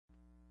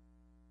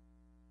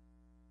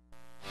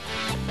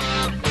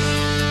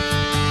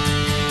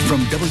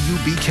from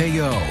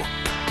WBKO,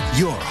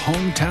 your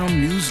hometown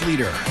news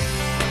leader.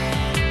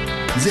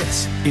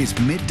 This is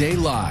Midday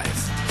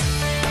Live.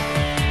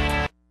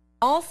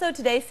 Also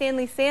today,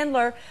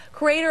 Sandler,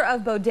 creator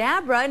of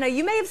Bowdabra. Now,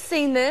 you may have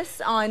seen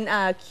this on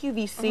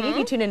QVC.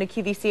 You tune into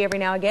QVC every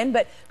now and again.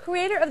 But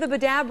creator of the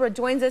Bowdabra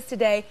joins us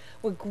today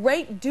with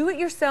great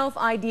do-it-yourself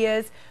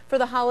ideas for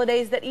the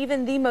holidays that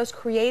even the most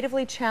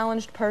creatively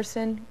challenged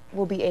person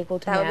will be able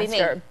to master. That would be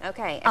me.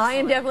 Okay, excellent. I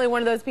am definitely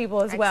one of those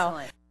people as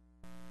well.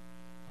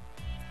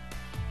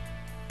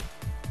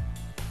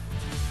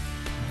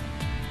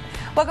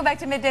 Welcome back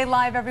to Midday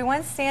Live,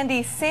 everyone.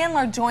 Sandy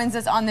Sandler joins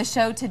us on the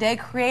show today,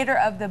 creator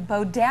of the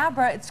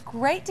Bowdabra. It's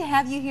great to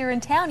have you here in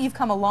town. You've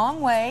come a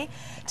long way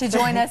to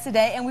join us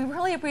today, and we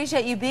really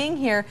appreciate you being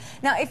here.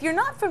 Now, if you're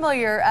not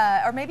familiar,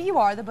 or maybe you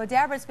are, the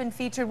Bowdabra has been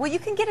featured. Well, you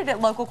can get it at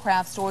local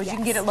craft stores. Yes. You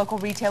can get it at local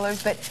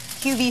retailers, but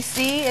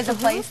QVC is a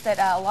place that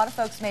a lot of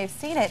folks may have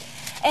seen it.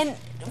 And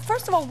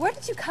first of all, where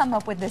did you come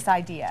up with this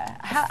idea?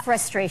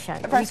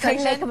 Frustration. We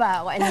couldn't make a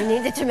bow, and we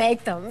needed to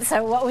make them.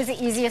 So what was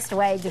the easiest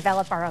way?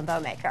 Develop our own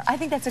bow maker. I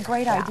think that's a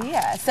great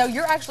idea. So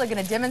you're actually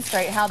going to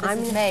demonstrate how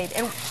this is made.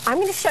 And I'm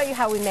going to show you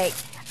how we make.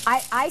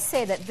 I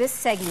say that this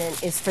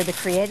segment is for the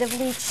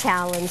creatively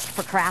challenged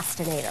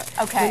procrastinator.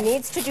 Okay. Who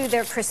needs to do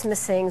their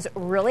Christmas things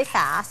really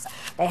fast.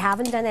 They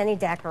haven't done any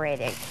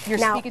decorating. You're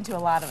speaking to a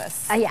lot of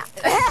us. Yeah.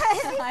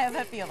 I have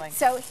that feeling.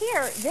 So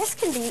here, this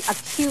can be a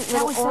cute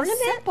little ornament.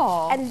 So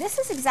simple. And this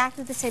is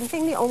exactly the same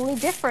thing. The only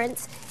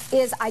difference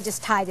is I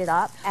just tied it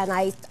up and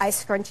I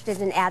scrunched it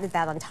and added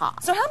that on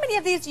top. So how many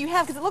of these do you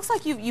have? Because it looks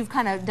like you've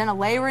kind of done a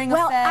layering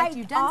effect.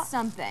 You've done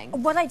something.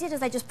 What I did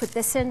is I just put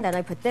this in, then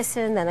I put this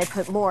in, then I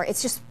put more.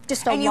 It's just a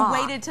lot. And you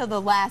waited till the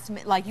last,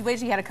 like you waited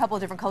till you had a couple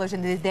of different colors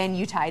and then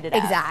you tied it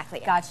up. Exactly.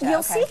 Gotcha.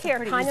 You'll see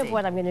here kind of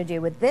what I'm going to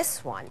do with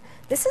this one.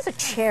 This is a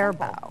chair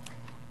bow.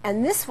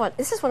 And this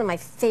is one of my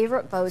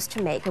favorite bows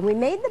to make. And we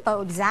made the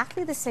bow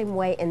exactly the same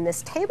way in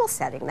this table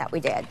setting that we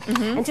did.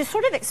 And to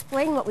sort of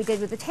explain what we did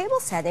with the table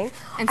setting.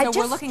 And so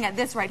we're looking at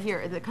this right here,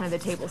 kind of the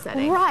table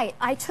setting. Right.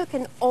 I took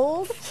an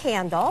old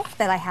candle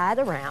that I had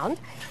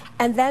around,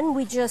 and then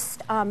we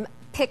just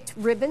picked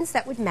ribbons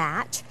that would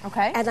match.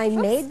 Okay. And I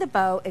made the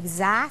bow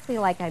exactly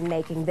like I'm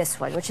making this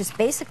one, which is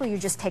basically you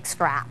just take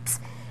scraps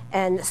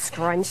and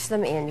scrunch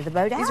them into the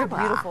Bowdabra. These are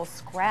beautiful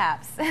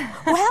scraps.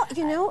 Well,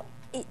 you know,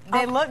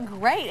 they look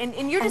great,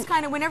 and you're just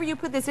kind of, whenever you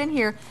put this in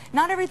here,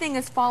 not everything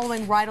is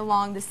following right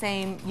along the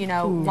same,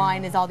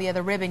 line as all the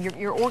other ribbon.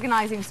 You're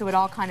organizing so it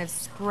all kind of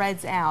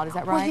spreads out. Is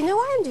that right? Well, you know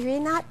why I'm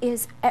doing that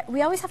is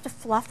we always have to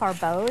fluff our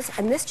bows,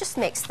 and this just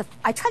makes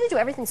I try to do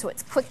everything so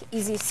it's quick,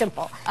 easy,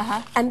 simple.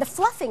 And the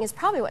fluffing is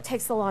probably what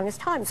takes the longest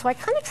time, so I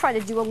kind of try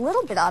to do a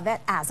little bit of it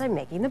as I'm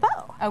making the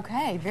bow.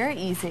 Okay, very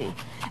easy.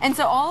 And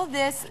so all of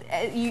this,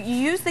 you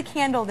use the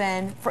candle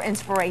then for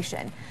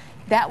inspiration.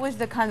 That was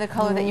the kind of the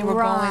color that you were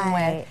going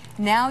with.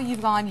 Now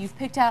you've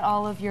picked out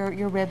all of your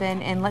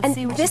ribbon, and let's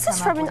see what this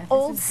is from an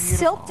old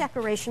silk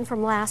decoration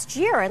from last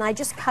year, and I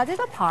just cut it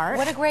apart.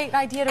 What a great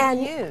idea to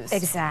reuse.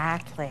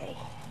 Exactly.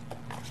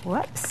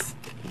 Whoops.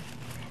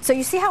 So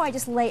you see how I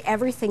just lay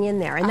everything in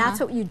there, and that's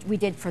what we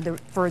did for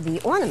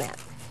the ornament.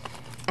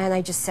 And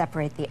I just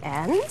separate the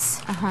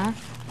ends,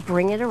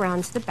 bring it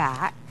around to the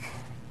back,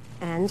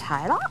 and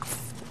tie it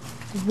off.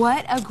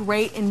 What a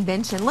great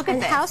invention. Look at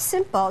this. And how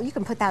simple. You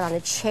can put that on a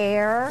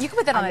chair. You can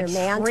put that on your a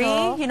mantle.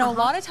 tree. You know, a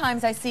lot of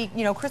times I see,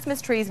 Christmas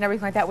trees and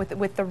everything like that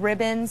with the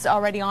ribbons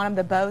already on them,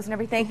 the bows and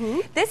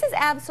everything. This is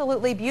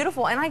absolutely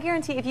beautiful. And I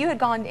guarantee if you had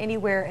gone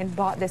anywhere and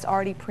bought this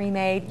already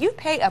pre-made, you'd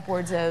pay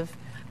upwards of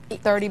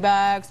 $30,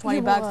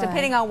 $20,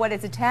 depending on what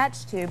it's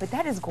attached to, but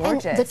that is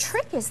gorgeous. And the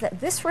trick is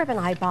that this ribbon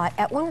I bought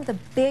at one of the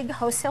big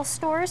wholesale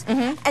stores,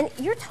 and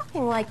you're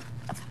talking like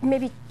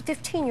maybe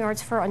 15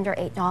 yards for under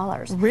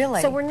 $8.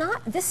 Really? So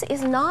this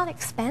is not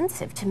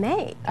expensive to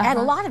make, and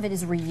a lot of it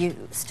is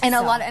reused. And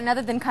and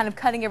other than kind of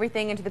cutting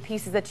everything into the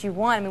pieces that you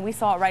want, I mean, we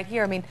saw it right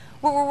here. I mean,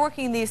 we're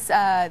working these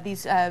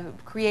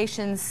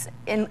creations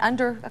in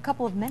under a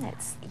couple of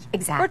minutes.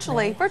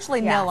 Exactly.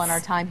 Virtually nil on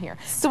our time here.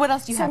 So what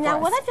else do you have for us? So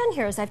now what I've done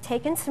here is I've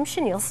taken some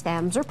chenille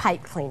stems or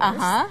pipe cleaners.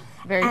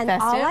 Very festive.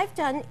 And all I've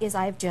done is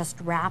I've just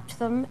wrapped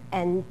them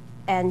and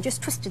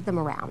just twisted them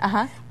around.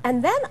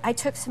 And then I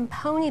took some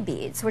pony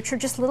beads, which are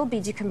just little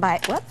beads you can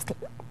buy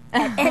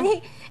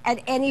at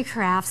any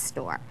craft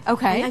store.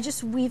 Okay. And I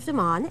just weaved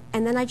them on,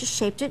 and then I just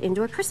shaped it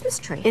into a Christmas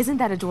tree. Isn't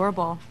that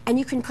adorable? And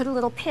you can put a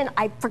little pin.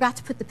 I forgot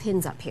to put the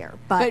pins up here,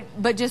 but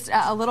just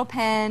a little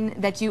pin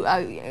that you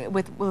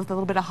with a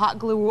little bit of hot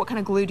glue. What kind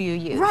of glue do you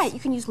use? Right. You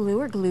can use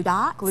glue or glue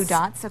dots. Glue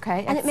dots.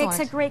 Okay. And it makes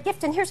a great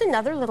gift. And here's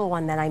another little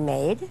one that I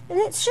made, and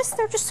they're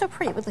just so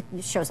pretty.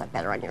 It shows up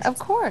better on yours. Of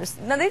course.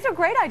 Now these are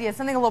great ideas.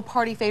 Something a little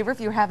party favor if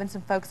you're having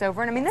some folks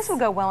over. And I mean, this will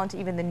go well into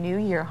even the New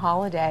Year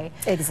holiday.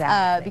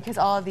 Exactly. Because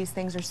all of these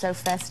things are so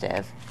festive.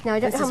 Now I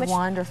don't know how much. This is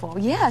wonderful.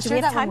 Yeah,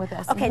 share that one with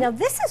us. Okay, now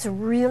this is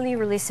really,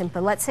 really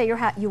simple. Let's say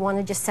you want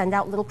to just send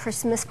out little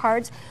Christmas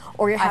cards,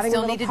 or you're having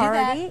a little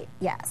party.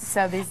 Yes.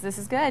 So this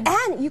is good.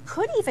 And you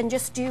could even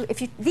just do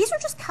these are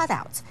just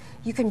cutouts.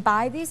 You can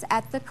buy these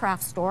at the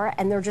craft store,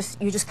 and they're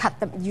just, you just cut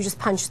them, you just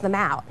punch them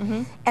out.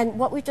 And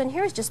what we've done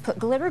here is just put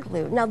glitter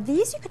glue. Now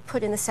these you could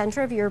put in the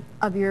center of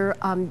your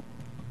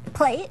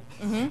plate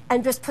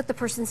and just put the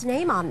person's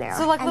name on there.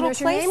 So like and little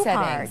place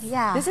settings. Card.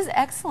 Yeah. This is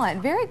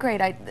excellent. Very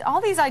great.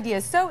 All these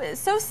ideas,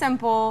 so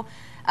simple.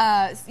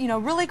 You know,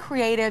 really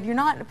creative. You're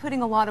not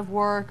putting a lot of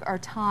work or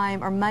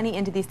time or money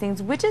into these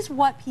things, which is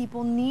what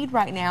people need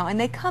right now. And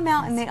they come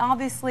out and they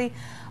obviously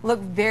look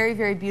very,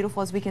 very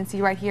beautiful, as we can see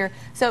right here.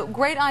 So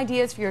great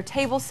ideas for your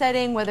table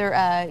setting,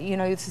 whether you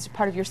know, this is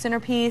part of your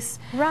centerpiece.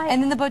 Right.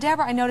 And then the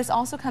Bowdabra, I noticed,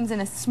 also comes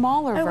in a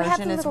smaller version we have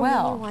the as little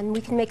well. mini one.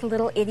 We can make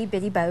little itty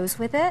bitty bows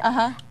with it.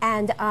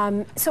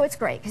 And so it's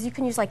great because you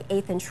can use like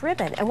 1/8"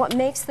 ribbon. And what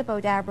makes the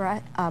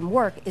Bowdabra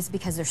work is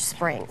because there's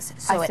springs,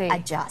 so it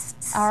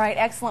adjusts. All right,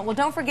 excellent. Well,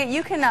 don't forget,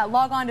 you can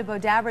log on to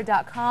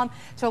Bowdabra.com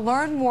to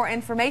learn more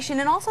information.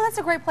 And also, that's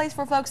a great place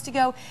for folks to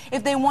go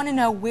if they want to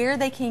know where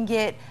they can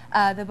get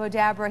the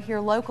Bowdabra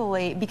here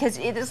locally, because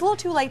it is a little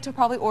too late to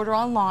probably order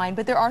online,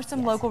 but there are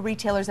some local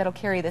retailers that'll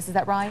carry this. Is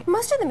that right?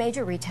 Most of the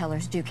major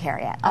retailers do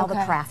carry it, all the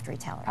craft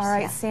retailers. All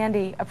right,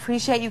 Sandy,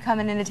 appreciate you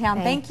coming into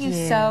town. Thank you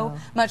so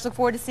much. Look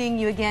forward to seeing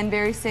you again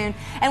very soon.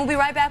 And we'll be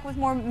right back with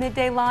more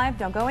Midday Live.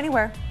 Don't go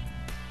anywhere.